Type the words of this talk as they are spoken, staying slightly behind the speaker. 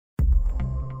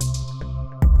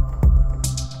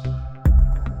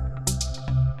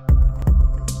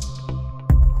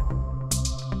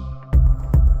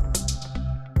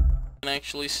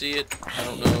actually see it. I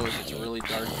don't know if it's really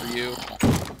dark for you.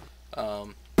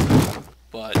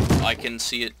 But I can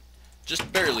see it.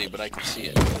 Just barely, but I can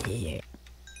see it.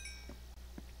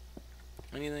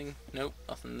 Anything? Nope,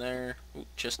 nothing there. Ooh,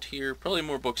 just here. Probably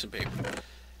more books and paper.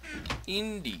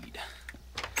 Indeed.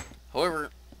 However,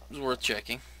 it was worth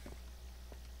checking.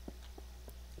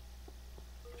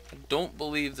 I don't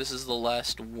believe this is the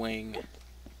last wing.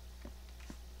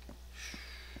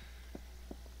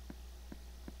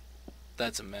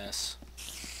 That's a mess.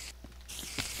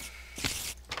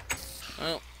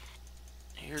 Well,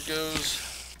 here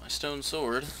goes my stone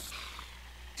sword.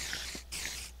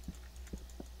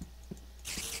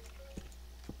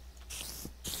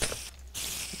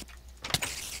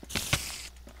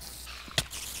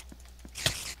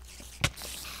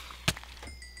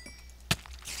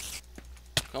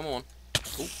 Come on.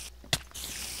 Oop.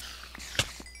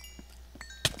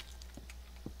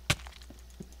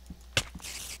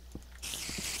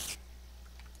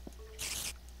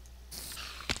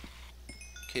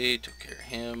 Okay, took care of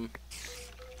him.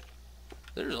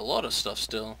 There's a lot of stuff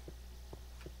still.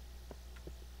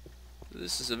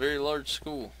 This is a very large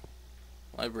school.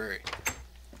 Library.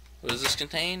 What does this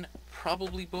contain?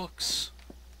 Probably books.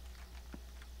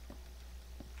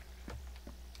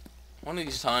 One of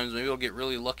these times, maybe I'll get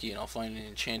really lucky and I'll find an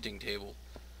enchanting table.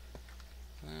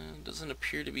 Doesn't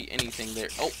appear to be anything there.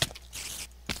 Oh!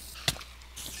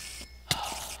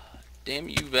 Damn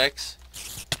you, Vechs.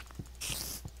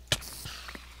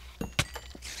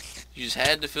 You just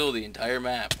had to fill the entire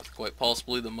map with quite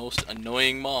possibly the most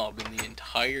annoying mob in the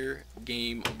entire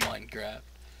game of Minecraft.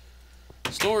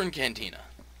 Store and cantina.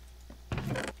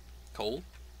 Coal?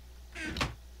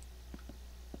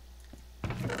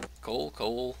 Coal,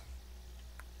 coal.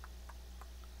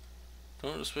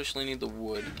 Don't especially need the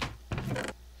wood.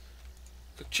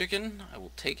 Cooked chicken, I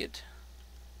will take it.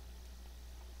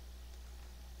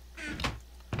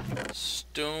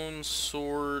 Stone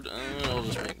sword, I'll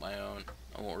just make my own.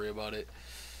 I won't worry about it.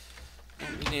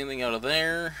 Don't need anything out of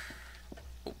there.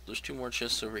 Oh, there's 2 more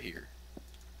chests over here.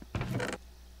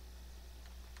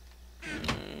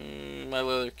 My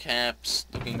leather cap's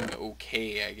looking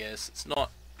okay, I guess. It's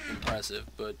not impressive,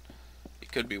 but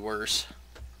it could be worse.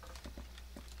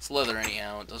 It's leather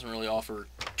anyhow. It doesn't really offer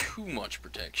too much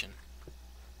protection.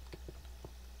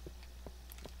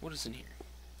 What is in here?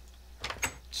 It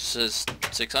says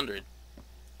 600.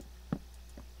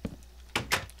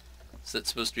 Is that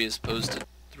supposed to be as opposed to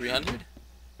 300?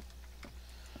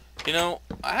 You know,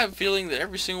 I have a feeling that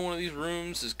every single one of these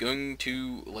rooms is going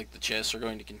to, like the chests are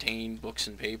going to contain books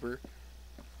and paper.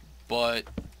 But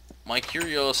my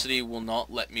curiosity will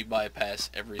not let me bypass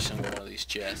every single one of these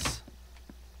chests.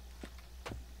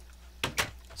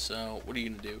 So, what are you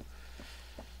going to do?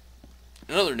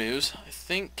 In other news, I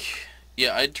think...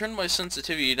 Yeah, I turned my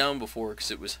sensitivity down before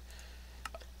because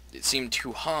it seemed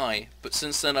too high, but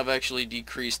since then I've actually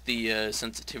decreased the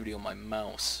sensitivity on my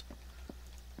mouse.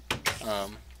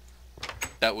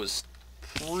 That was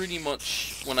pretty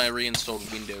much when I reinstalled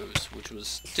Windows, which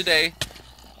was today,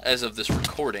 as of this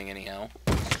recording anyhow.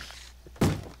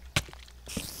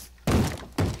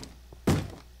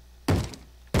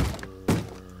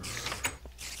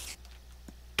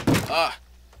 Ah!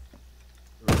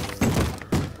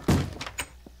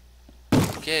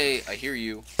 Okay, I hear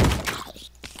you.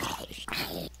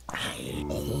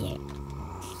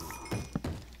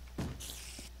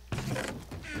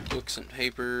 Books and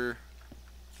paper.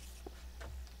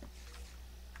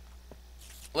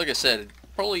 Like I said,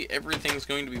 probably everything's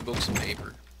going to be books and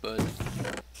paper, but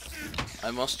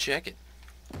I must check it.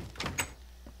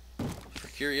 For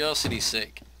curiosity's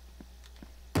sake.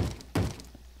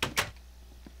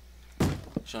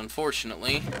 So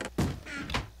unfortunately,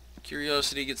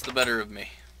 curiosity gets the better of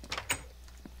me.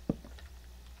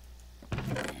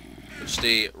 Just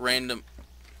a random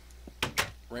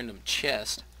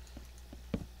chest.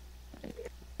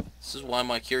 This is why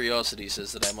my curiosity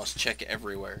says that I must check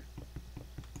everywhere.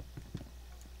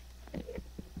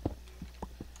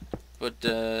 But,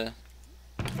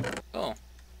 oh.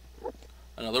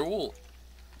 Another wool.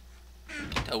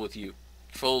 Hell with you.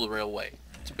 Follow the railway.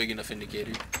 It's a big enough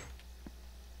indicator.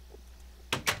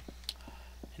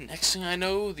 And next thing I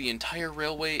know, the entire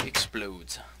railway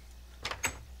explodes.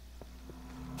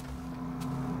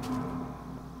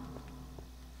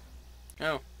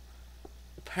 Oh.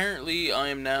 Apparently I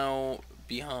am now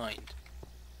behind.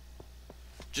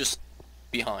 Just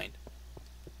behind.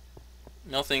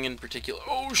 Nothing in particular.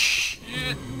 Oh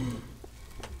shit!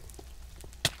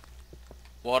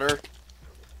 Water.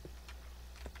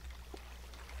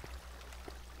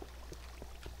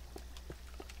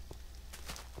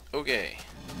 Okay.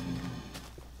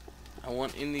 I I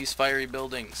want in these fiery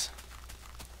buildings.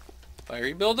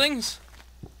 Fiery buildings?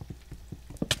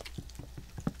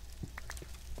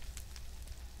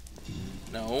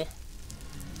 No.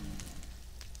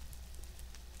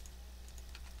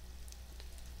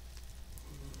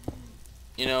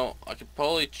 You know, I could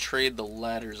probably trade the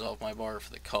ladders off my bar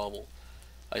for the cobble.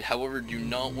 I, however, do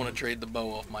not want to trade the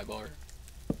bow off my bar.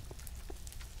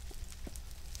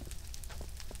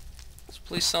 This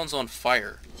place sounds on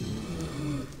fire.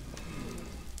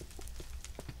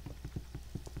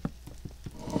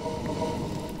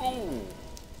 Oh!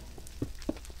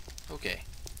 Okay.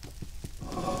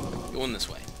 Going this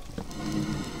way.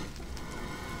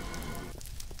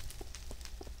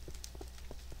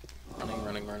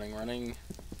 Running.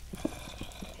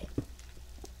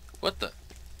 What the?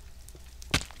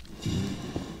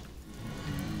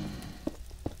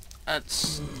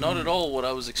 That's not at all what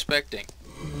I was expecting.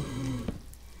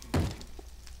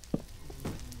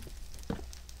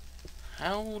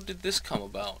 How did this come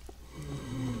about?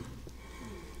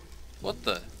 What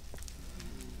the?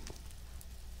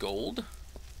 Gold?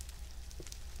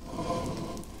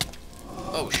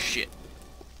 Oh shit.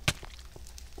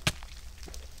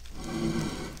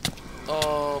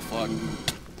 Oh fuck.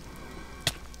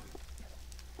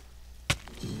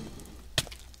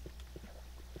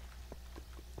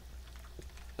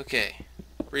 Okay.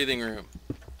 Breathing room.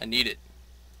 I need it.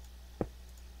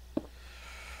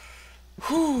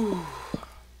 Whew.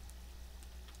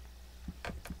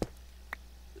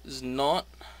 This is not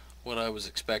what I was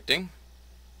expecting.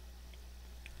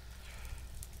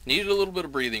 Needed a little bit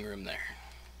of breathing room there.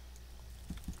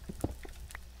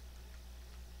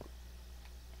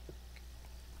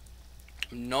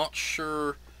 I'm not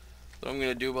sure what I'm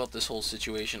going to do about this whole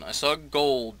situation. I saw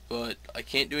gold, but I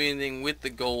can't do anything with the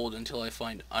gold until I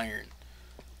find iron.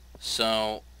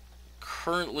 So,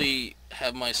 currently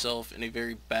have myself in a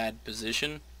very bad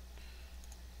position.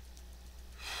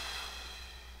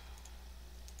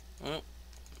 Well,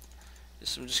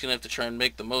 guess I'm just going to have to try and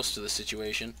make the most of the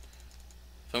situation.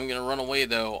 If I'm going to run away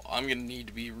though, I'm going to need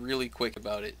to be really quick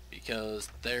about it, because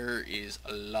there is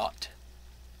a lot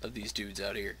of these dudes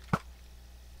out here.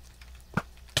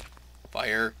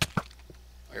 Fire.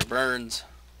 Fire burns.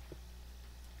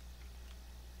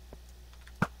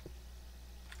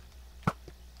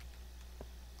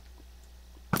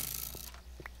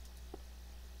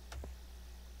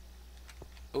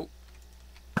 Oh.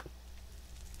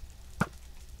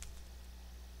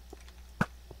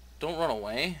 Don't run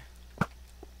away.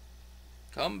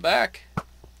 Come back.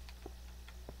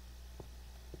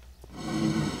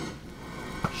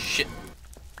 Shit.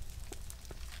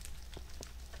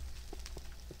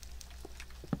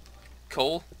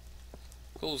 Coal.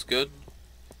 Coal's good.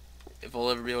 If I'll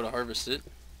ever be able to harvest it.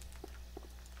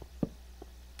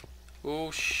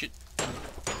 Oh shit.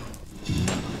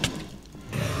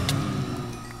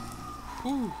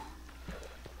 Whew.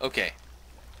 Okay.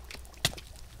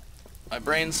 My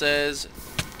brain says,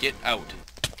 get out.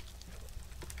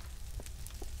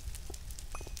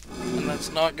 And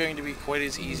that's not going to be quite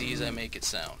as easy as I make it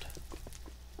sound.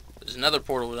 There's another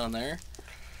portal down there.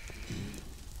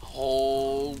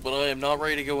 Oh, but I am not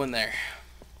ready to go in there.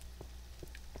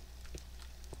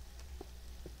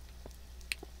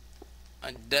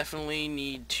 I definitely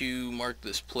need to mark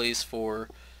this place for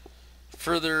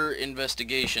further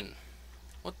investigation.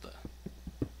 What the?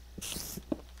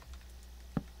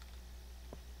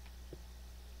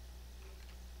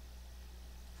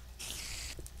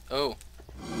 Oh.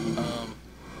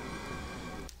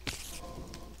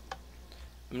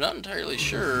 I'm not entirely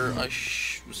sure. I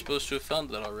was supposed to have found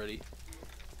that already.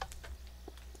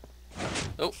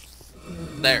 Oh.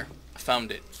 There. I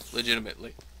found it.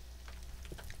 Legitimately.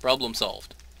 Problem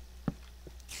solved.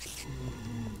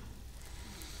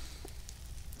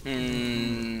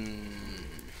 It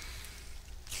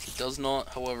does not,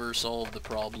 however, solve the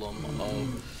problem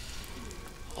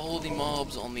of all the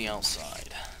mobs on the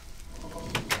outside.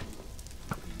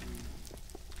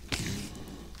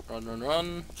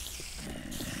 Run.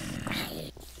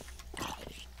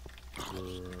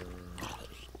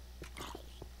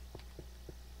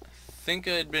 I think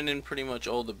I'd been in pretty much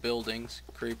all the buildings.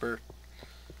 Creeper.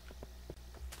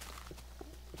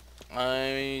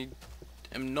 I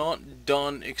am not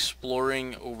done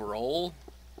exploring overall.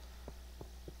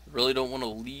 Really don't want to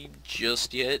leave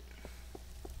just yet.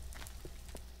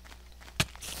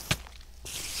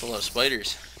 It's a lot of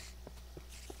spiders.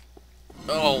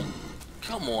 Oh,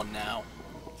 come on now.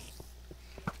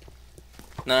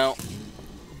 Now,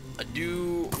 I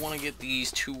do want to get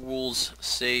these two wolves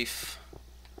safe.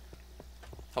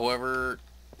 However,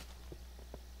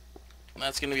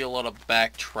 that's going to be a lot of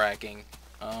backtracking.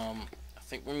 I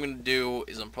think what I'm going to do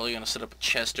is I'm probably going to set up a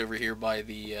chest over here by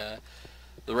the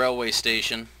railway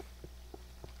station.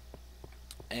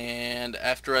 And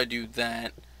after I do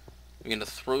that, I'm going to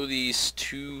throw these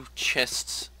two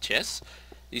chests,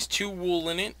 these two wool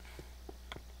in it.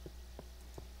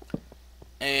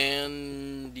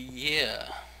 And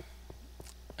yeah,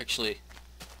 actually,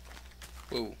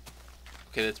 whoa,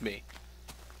 okay, that's me.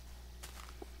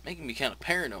 Making me kind of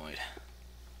paranoid.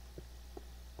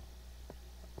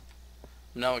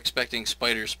 I'm now expecting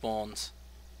spider spawns.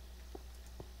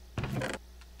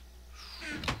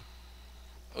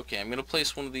 Okay, I'm gonna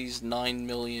place one of these 9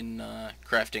 million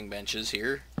crafting benches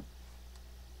here.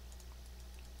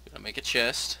 Gonna make a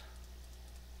chest.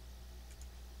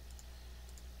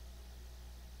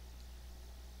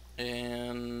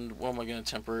 And what am I gonna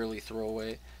temporarily throw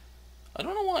away? I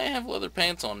don't know why I have leather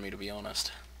pants on me, to be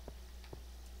honest.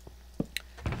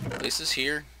 Place this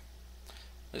here.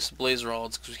 Place the blaze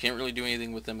rods, because we can't really do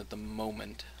anything with them at the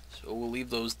moment. So we'll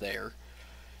leave those there.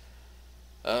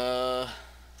 I'll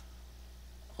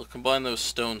combine those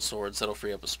stone swords, that'll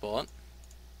free up a spot.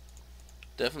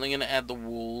 Definitely going to add the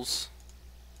wools.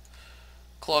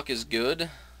 Clock is good.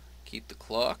 Keep the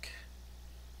clock.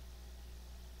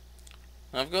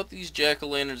 I've got these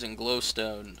jack-o'-lanterns and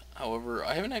glowstone. However,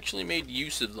 I haven't actually made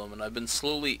use of them, and I've been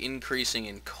slowly increasing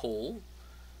in coal.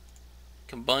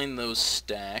 Combine those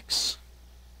stacks.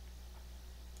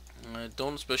 I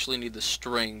don't especially need the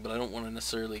string, but I don't want to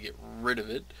necessarily get rid of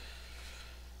it.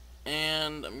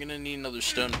 And I'm going to need another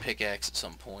stone pickaxe at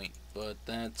some point, but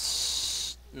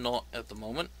that's not at the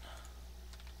moment.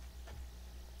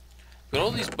 Got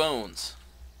all these bones.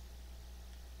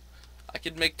 I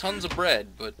could make tons of bread,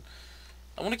 but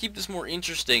I want to keep this more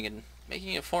interesting, and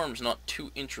making a farm's not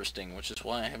too interesting, which is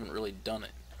why I haven't really done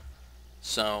it.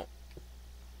 So,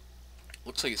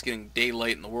 looks like it's getting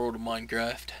daylight in the world of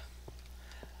Minecraft.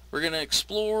 We're going to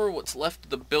explore what's left of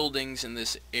the buildings in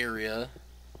this area,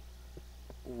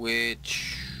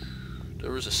 which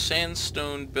there was a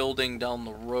sandstone building down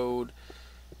the road.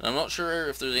 And I'm not sure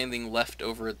if there's anything left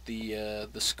over at the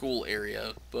school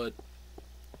area, but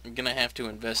I'm going to have to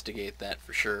investigate that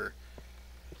for sure.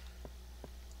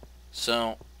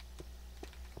 So,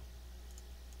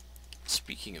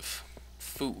 speaking of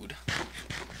food,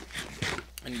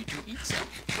 I need to eat some.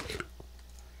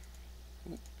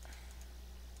 Ooh.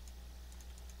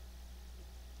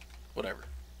 Whatever.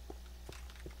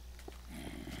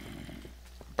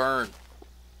 Burn.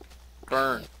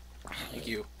 Burn. Thank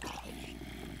you.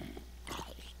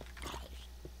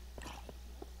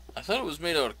 I thought it was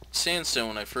made out of sandstone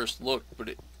when I first looked, but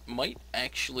it might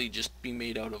actually just be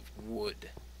made out of wood.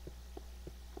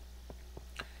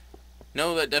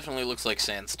 No, that definitely looks like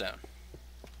sandstone.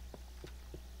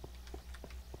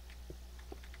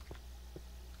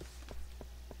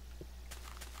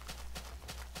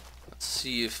 Let's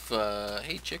see if,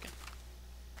 hey chicken.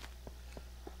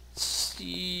 Let's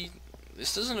see,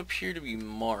 this doesn't appear to be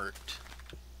marked.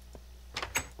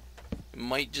 It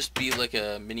might just be like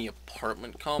a mini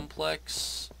apartment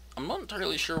complex. I'm not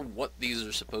entirely sure what these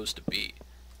are supposed to be.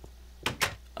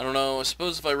 I don't know, I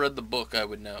suppose if I read the book I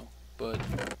would know, but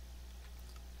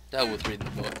hell with reading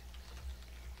the book.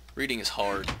 Reading is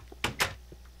hard.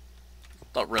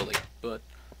 Not really, but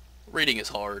reading is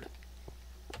hard.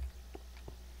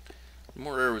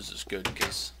 More arrows is good,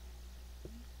 because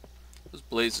those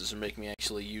blazes are making me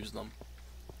actually use them.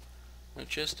 No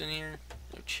chest in here?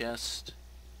 No chest.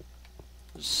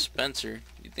 There's Spencer.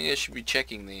 You'd think I should be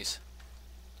checking these.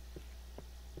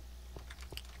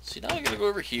 See, now I gotta go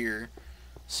over here,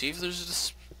 see if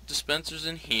there's dispensers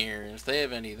in here, and if they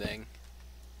have anything.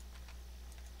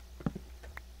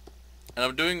 And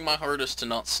I'm doing my hardest to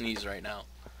not sneeze right now.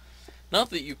 Not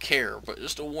that you care, but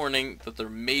just a warning that there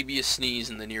may be a sneeze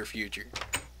in the near future.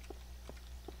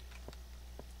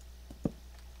 I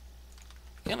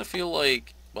kind of feel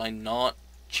like by not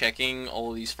checking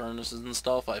all of these furnaces and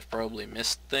stuff, I've probably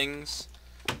missed things.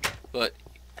 But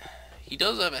he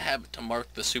does have a habit to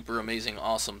mark the super amazing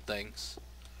awesome things.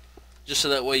 Just so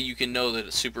that way you can know that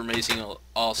it's super amazing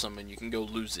awesome and you can go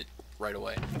lose it right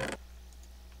away.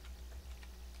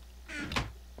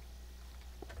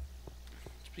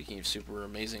 Speaking of super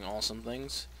amazing awesome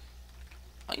things,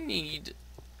 I need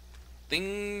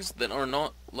things that are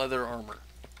not leather armor.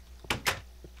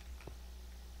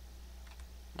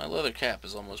 My leather cap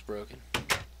is almost broken.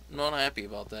 I'm not happy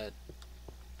about that.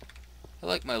 I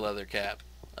like my leather cap.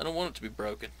 I don't want it to be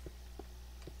broken.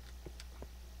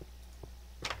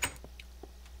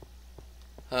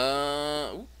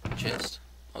 Ooh, chest.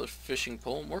 Another fishing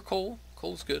pole. More coal.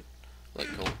 Coal's good. I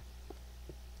like coal.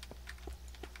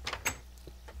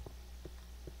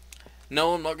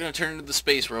 No, I'm not gonna turn into the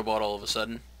space robot all of a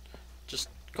sudden. Just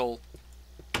coal.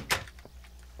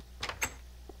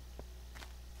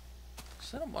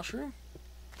 Is that a mushroom?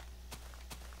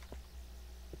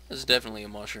 That's definitely a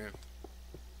mushroom.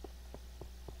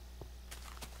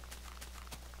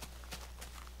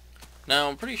 Now,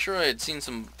 I'm pretty sure I had seen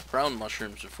some brown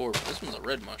mushrooms before, but this one's a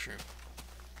red mushroom.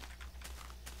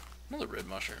 Another red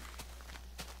mushroom.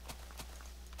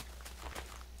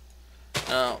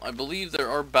 Now, I believe there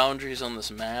are boundaries on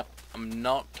this map. I'm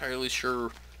not entirely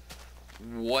sure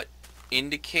what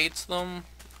indicates them,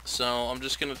 so I'm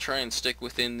just going to try and stick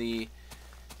within the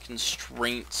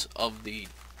constraints of the...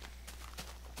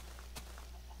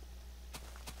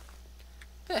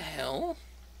 The hell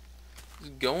is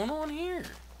going on here?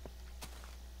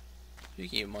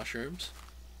 Speaking of mushrooms.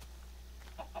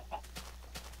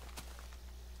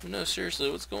 No,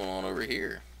 seriously, what's going on over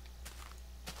here?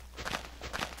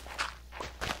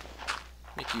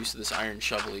 Make use of this iron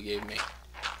shovel he gave me.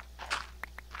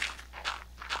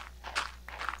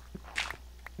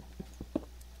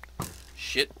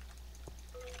 Shit.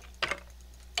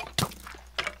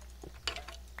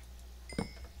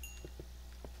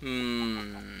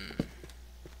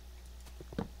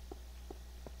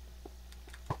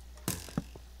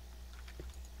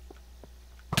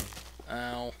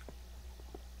 Ow.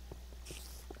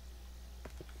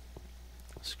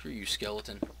 Screw you,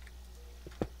 skeleton.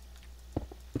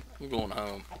 I'm going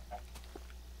home.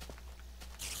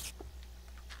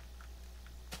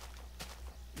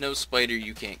 No spider,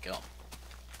 you can't come.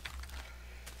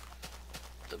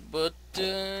 But,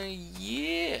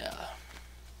 yeah.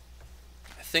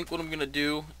 I think what I'm gonna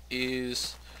do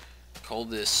is call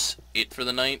this it for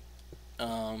the night.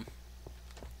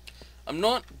 I'm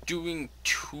not doing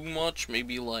too much,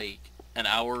 maybe like an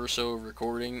hour or so of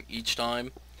recording each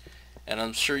time. And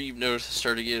I'm sure you've noticed I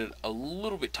started to get a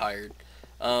little bit tired.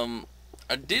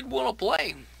 I did want to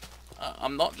play.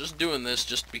 I'm not just doing this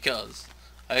just because.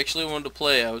 I actually wanted to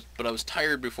play, but I was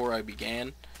tired before I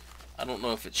began. I don't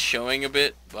know if it's showing a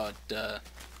bit, but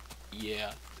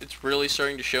yeah, it's really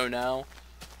starting to show now.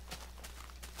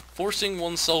 Forcing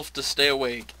oneself to stay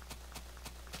awake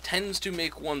tends to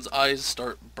make one's eyes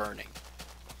start burning.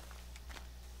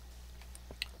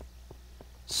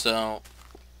 So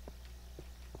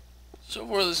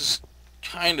far this is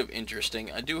kind of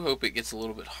interesting. I do hope it gets a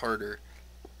little bit harder.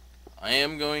 I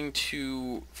am going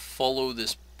to follow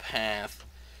this path.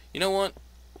 You know what?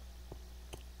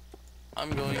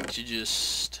 I'm going to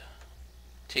just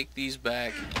take these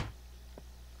back.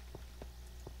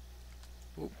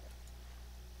 Oop.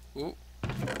 Oop.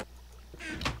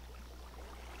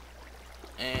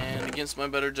 And against my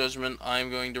better judgment, I'm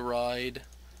going to ride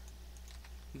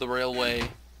the railway,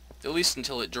 at least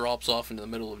until it drops off into the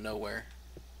middle of nowhere.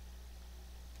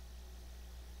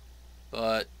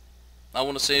 But I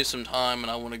want to save some time and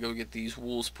I want to go get these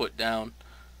wools put down.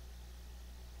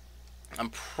 I'm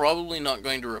probably not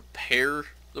going to repair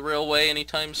the railway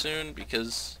anytime soon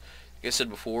because, like I said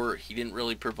before, he didn't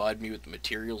really provide me with the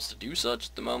materials to do such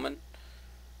at the moment.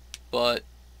 But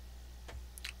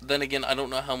then again, I don't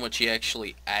know how much he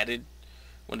actually added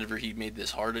whenever he made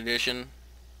this hard edition.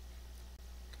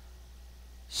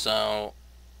 So,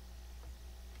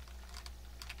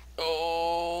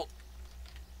 oh,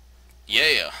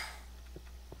 yeah.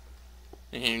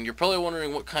 And you're probably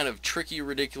wondering what kind of tricky,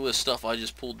 ridiculous stuff I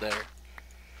just pulled there.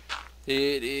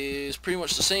 It is pretty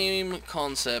much the same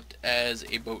concept as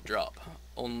a boat drop,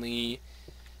 only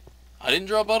I didn't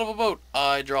drop out of a boat,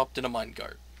 I dropped in a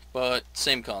minecart. But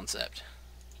same concept.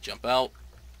 Jump out,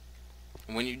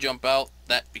 and when you jump out,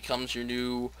 that becomes your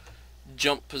new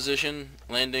jump position,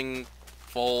 landing,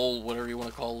 fall, whatever you want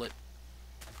to call it.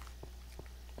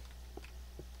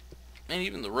 And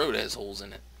even the road has holes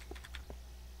in it.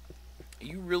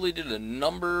 You really did a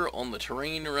number on the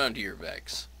terrain around here,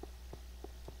 Vechs.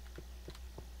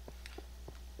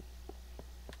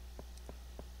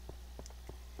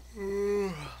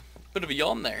 Bit of a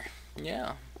yawn there.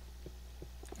 Yeah.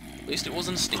 At least it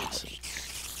wasn't a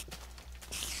sneeze.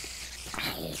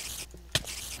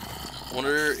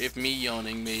 Wonder if me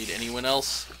yawning made anyone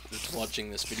else that's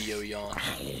watching this video yawn.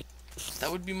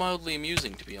 That would be mildly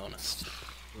amusing, to be honest.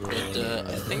 But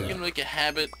I think I'm gonna make a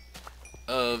habit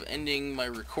of ending my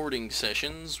recording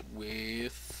sessions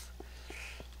with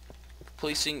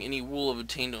placing any wool I've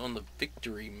obtained on the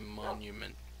victory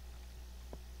monument.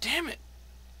 Damn it!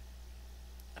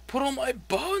 I put all my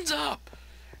bones up!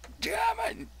 Damn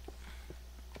it!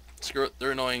 Screw it,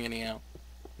 they're annoying anyhow.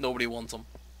 Nobody wants them.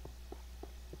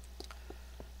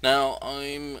 Now,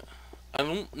 I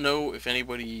don't know if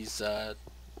anybody's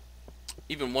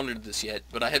even wondered this yet,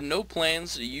 but I have no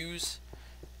plans to use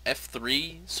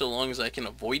F3 so long as I can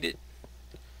avoid it.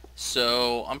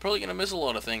 So I'm probably going to miss a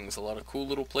lot of things, a lot of cool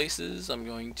little places. I'm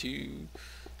going to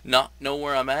not know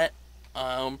where I'm at.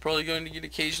 I'm probably going to get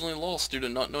occasionally lost due to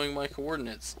not knowing my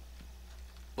coordinates.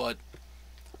 But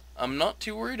I'm not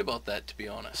too worried about that, to be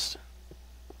honest.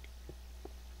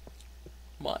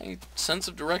 My sense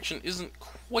of direction isn't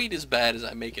quite as bad as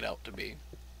I make it out to be.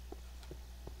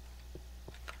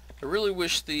 I really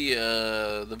wish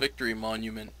the Victory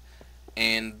Monument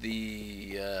and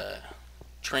the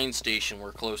train station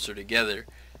were closer together,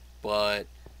 but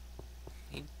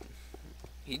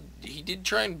he did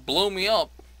try and blow me up.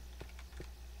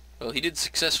 Well, he did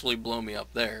successfully blow me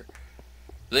up there.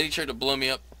 But then he tried to blow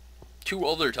me up 2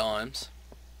 other times.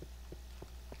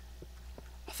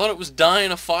 I thought it was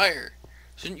dying of fire.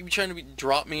 Shouldn't you be trying to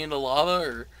drop me into lava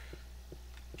or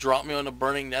drop me on a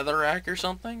burning netherrack or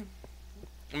something?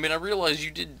 I mean, I realize you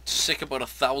did sick about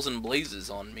 1,000 blazes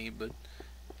on me, but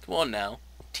come on now.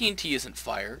 TNT isn't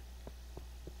fire.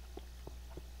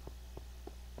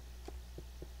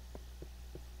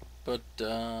 But,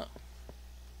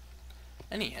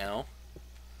 anyhow,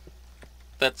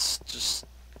 that's just,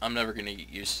 I'm never gonna get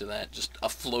used to that. Just a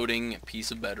floating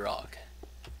piece of bedrock.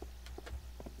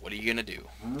 What are you gonna do?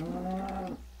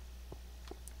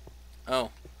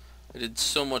 Oh, I did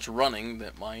so much running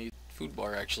that my food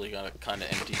bar actually got kind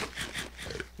of empty.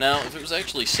 Now, if it was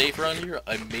actually safe around here,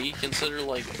 I may consider,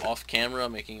 like, off-camera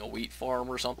making a wheat farm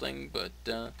or something, but,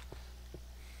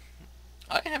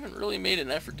 I haven't really made an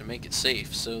effort to make it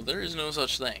safe, so there is no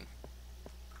such thing.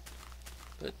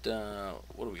 But,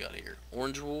 what do we got here?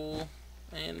 Orange wool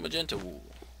and magenta wool.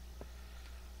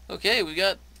 Okay, we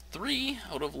got 3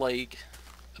 out of, like,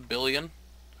 a billion.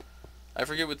 I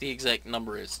forget what the exact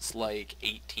number is. It's like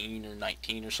 18 or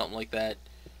 19 or something like that.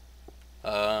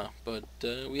 But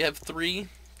we have 3.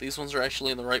 These ones are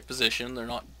actually in the right position. They're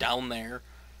not down there.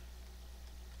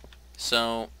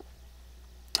 So,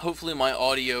 hopefully my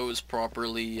audio is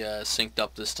properly synced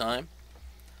up this time.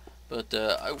 But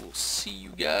I will see you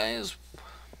guys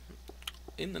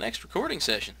in the next recording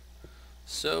session.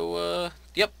 So,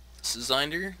 yep, this is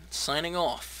Zeinder signing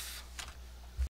off.